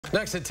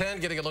Next at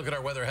 10, getting a look at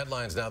our weather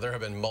headlines now. There have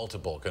been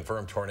multiple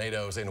confirmed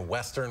tornadoes in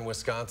western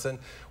Wisconsin.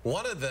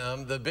 One of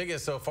them, the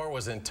biggest so far,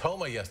 was in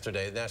Tomah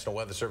yesterday. The National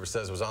Weather Service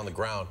says it was on the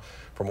ground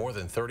for more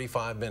than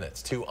 35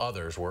 minutes. Two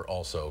others were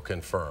also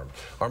confirmed.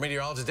 Our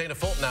meteorologist Dana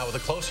Fulton now with a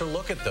closer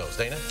look at those.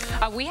 Dana?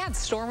 We had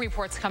storm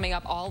reports coming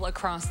up all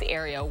across the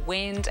area,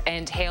 wind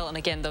and hail, and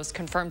again, those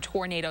confirmed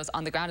tornadoes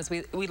on the ground. As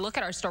we look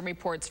at our storm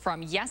reports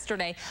from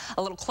yesterday,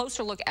 a little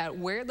closer look at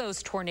where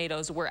those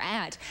tornadoes were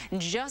at,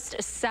 just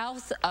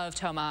south of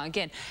Tomah.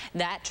 Again,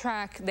 that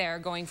track there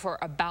going for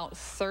about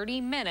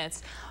 30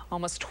 minutes,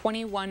 almost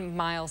 21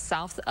 miles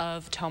south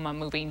of Tomah,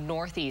 moving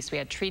northeast. We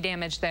had tree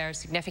damage there,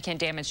 significant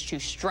damage to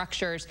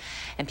structures,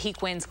 and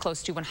peak winds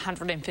close to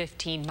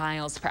 115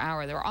 miles per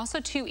hour. There were also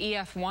two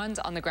EF1s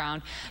on the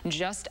ground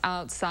just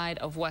outside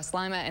of West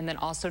Lima and then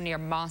also near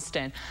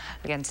Mauston.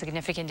 Again,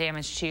 significant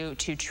damage to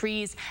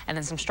trees and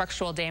then some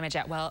structural damage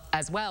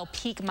as well.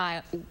 Peak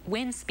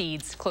wind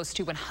speeds close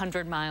to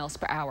 100 miles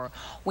per hour.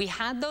 We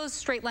had those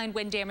straight line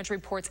wind damage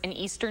reports in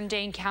eastern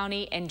Dane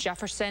County and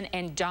Jefferson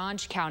and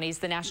Dodge counties.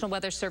 The National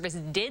Weather Service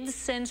did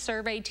send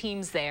survey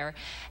teams there,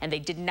 and they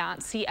did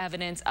not see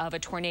evidence of a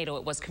tornado.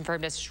 It was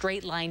confirmed as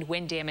straight line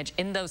wind damage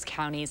in those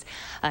counties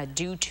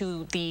due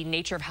to the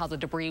nature of how the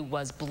debris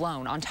was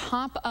blown. On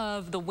top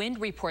of the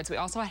wind reports, we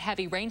also had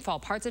heavy rainfall.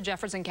 Parts of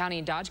Jefferson County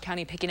and Dodge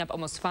County picking up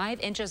almost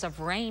 5 inches of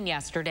rain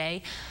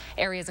yesterday.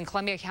 Areas in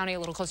Columbia County a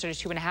little closer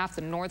to 2.5.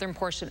 The northern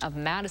portion of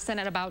Madison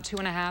at about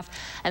 2.5.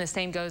 And the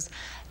same goes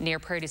near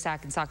Prairie du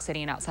Sac and Sauk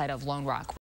City and outside of Lone Rock.